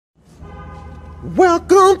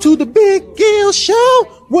Welcome to the Big Gill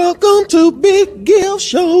Show. Welcome to Big Gill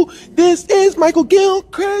Show. This is Michael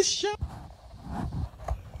Gilchrist Show.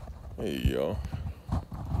 Hey, y'all.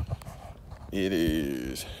 It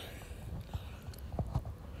is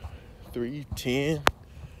 3:10.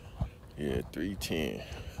 Yeah, 3:10.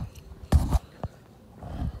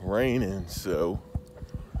 Raining, so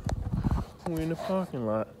we're in the parking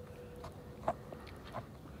lot.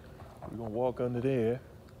 We're gonna walk under there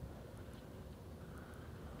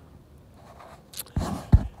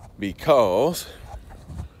because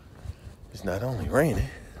it's not only raining,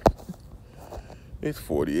 it's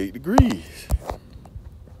 48 degrees.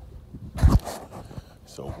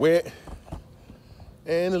 So wet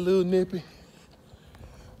and a little nippy,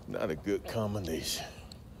 not a good combination.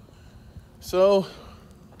 So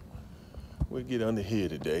we'll get under here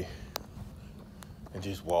today and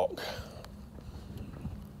just walk.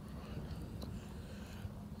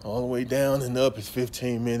 All the way down and up is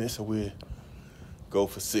 15 minutes, so we'll go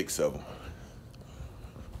for 6 of them.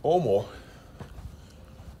 Or more.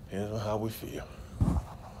 Depends on how we feel.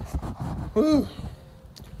 Whew.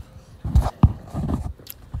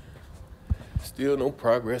 Still no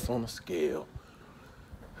progress on the scale.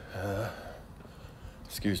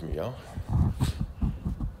 Excuse me, y'all.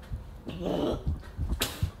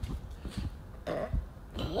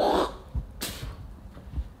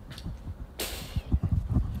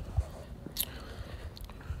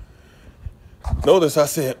 Notice I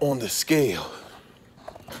said on the scale,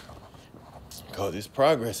 because there's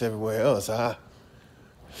progress everywhere else.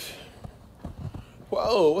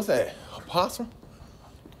 Whoa, what's that? A possum?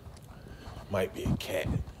 Might be a cat.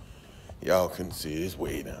 Y'all couldn't see it. It's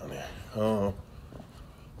way down there.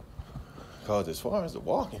 Because as far as the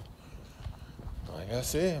walking, like I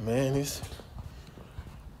said, man, it's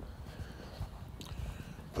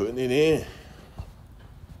putting it in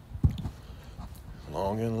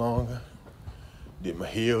longer and longer. Did my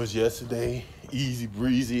heels yesterday, easy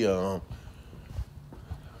breezy.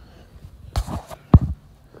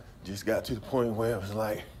 Just got to the point where it was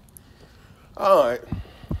like, all right,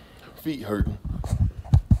 feet hurting,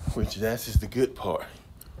 which that's just the good part.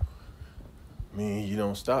 I mean, you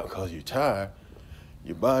don't stop because you're tired.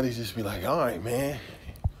 Your body just be like, all right, man,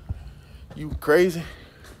 you crazy?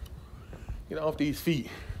 Get off these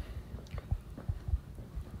feet.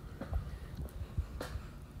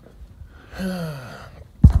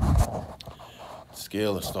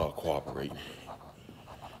 Scale will start cooperating.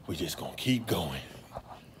 We just gonna keep going.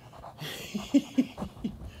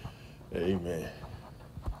 Amen.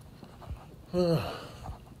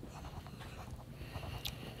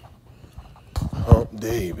 Hump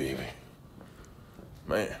day, baby.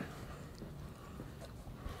 Man.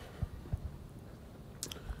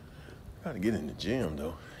 Gotta get in the gym,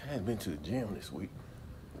 though. I haven't been to the gym this week.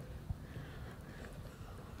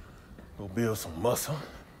 Go build some muscle.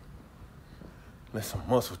 Let some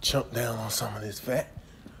muscle chunk down on some of this fat.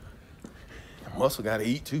 The muscle gotta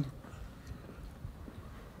eat too.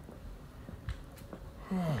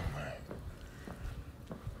 Oh,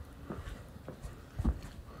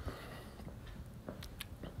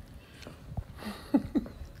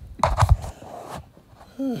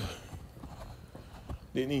 man.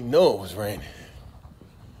 Didn't even know it was raining.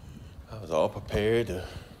 I was all prepared to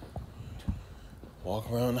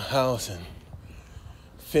walk around the house and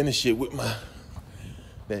finish it with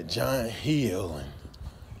that giant heel and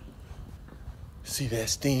see that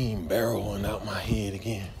steam barreling out my head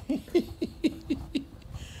again.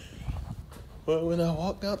 But when I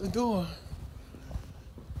walked out the door,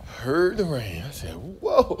 heard the rain. I said,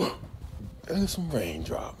 whoa, there's some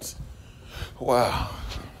raindrops. Wow.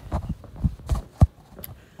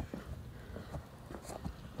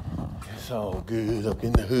 It's all good up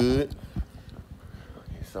in the hood.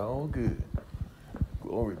 It's all good.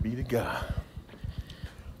 Glory be to God.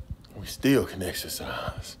 We still can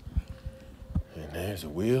exercise. And there's a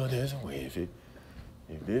will, there's a way.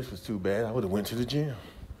 If this was too bad, I would have went to the gym.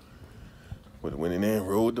 Would have went in there and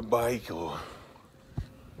rode the bike or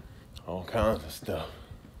all kinds of stuff.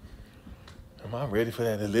 Am I ready for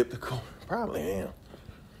that elliptical? Probably am.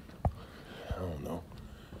 I don't know.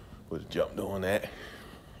 Would have jumped on that.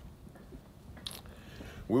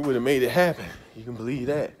 We would have made it happen. You can believe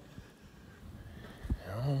that.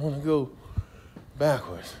 I don't want to go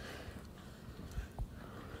backwards.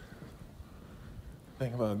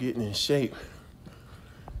 Think about getting in shape.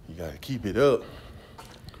 You got to keep it up.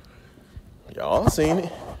 Y'all seen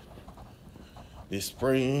it. This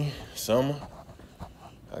spring, summer,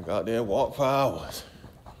 I got there, walked for hours.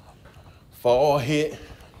 Fall hit.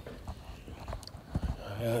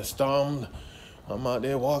 I got stormed. I'm out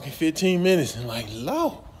there walking 15 minutes and like,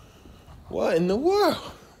 Lord, What in the world?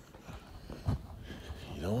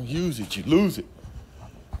 You don't use it, you lose it.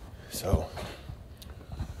 So,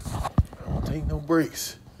 I don't take no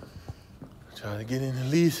breaks. Try to get in at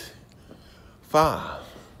least 5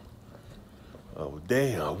 a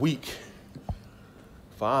day, a week.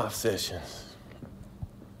 5 sessions.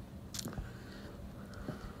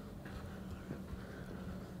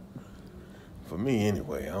 For me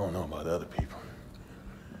anyway, I don't know about other people.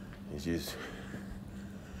 It's just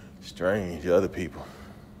strange. Other people,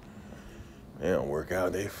 they don't work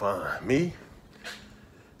out, they fine. Me,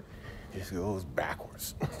 this goes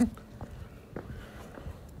backwards.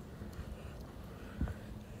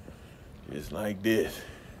 Just like this.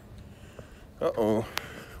 Uh-oh,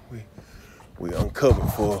 we uncovered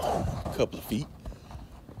for a couple of feet.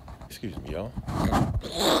 Excuse me, y'all.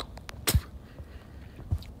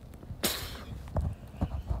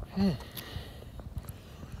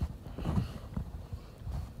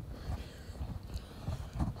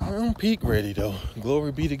 I'm peak ready though.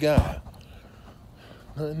 Glory be to God.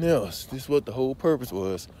 Nothing else. This is what the whole purpose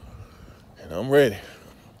was. And I'm ready.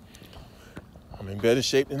 I'm in better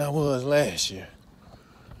shape than I was last year.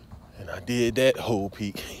 And I did that whole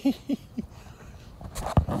peak.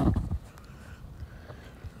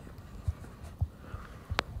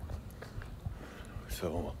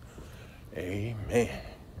 So, amen.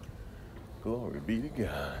 Glory be to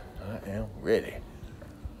God. I am ready.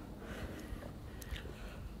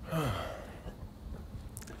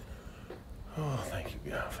 Oh, thank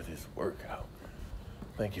you, God, for this workout.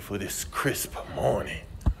 Thank you for this crisp morning.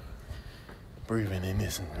 Breathing in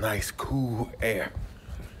this nice, cool air.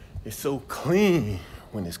 It's so clean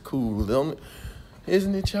when it's cool, don't it?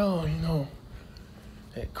 Isn't it, y'all? You know,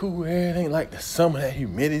 that cool air, it ain't like the summer, that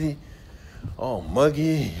humidity. All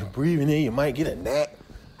muggy, you're breathing in, you might get a gnat,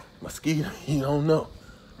 mosquito, you don't know.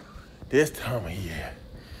 This time of year,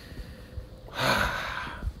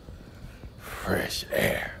 fresh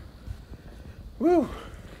air. Woo.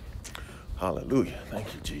 Hallelujah.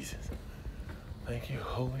 Thank you, Jesus. Thank you,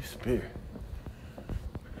 Holy Spirit.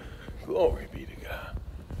 Glory be to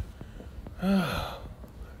God.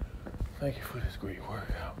 Thank you for this great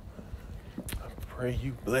workout. I pray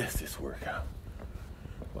you bless this workout.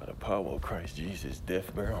 By the power of Christ Jesus,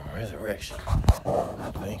 death, burial, and resurrection.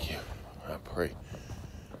 Thank you. I pray.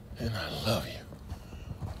 And I love you.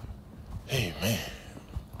 Amen.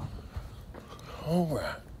 All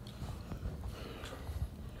right.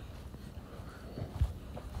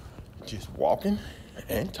 Just walking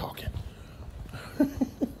and talking.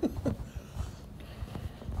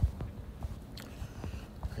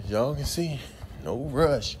 As y'all can see, no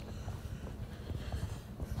rush.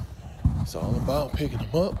 It's all about picking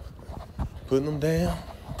them up, putting them down,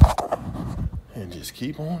 and just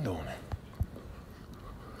keep on doing it.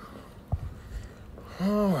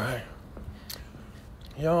 All right.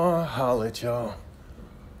 Y'all, holler at y'all.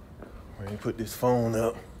 Ready to put this phone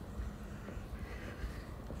up.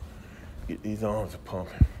 Get these arms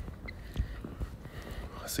pumping.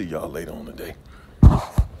 I'll see y'all later on today.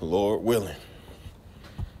 Lord willing.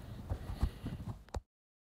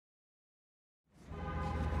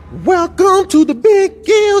 Welcome to the Big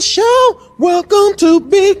Gill Show. Welcome to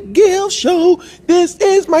Big Gill Show. This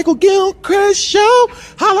is Michael Gilchrist Show.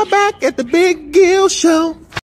 Holla back at the Big Gill Show.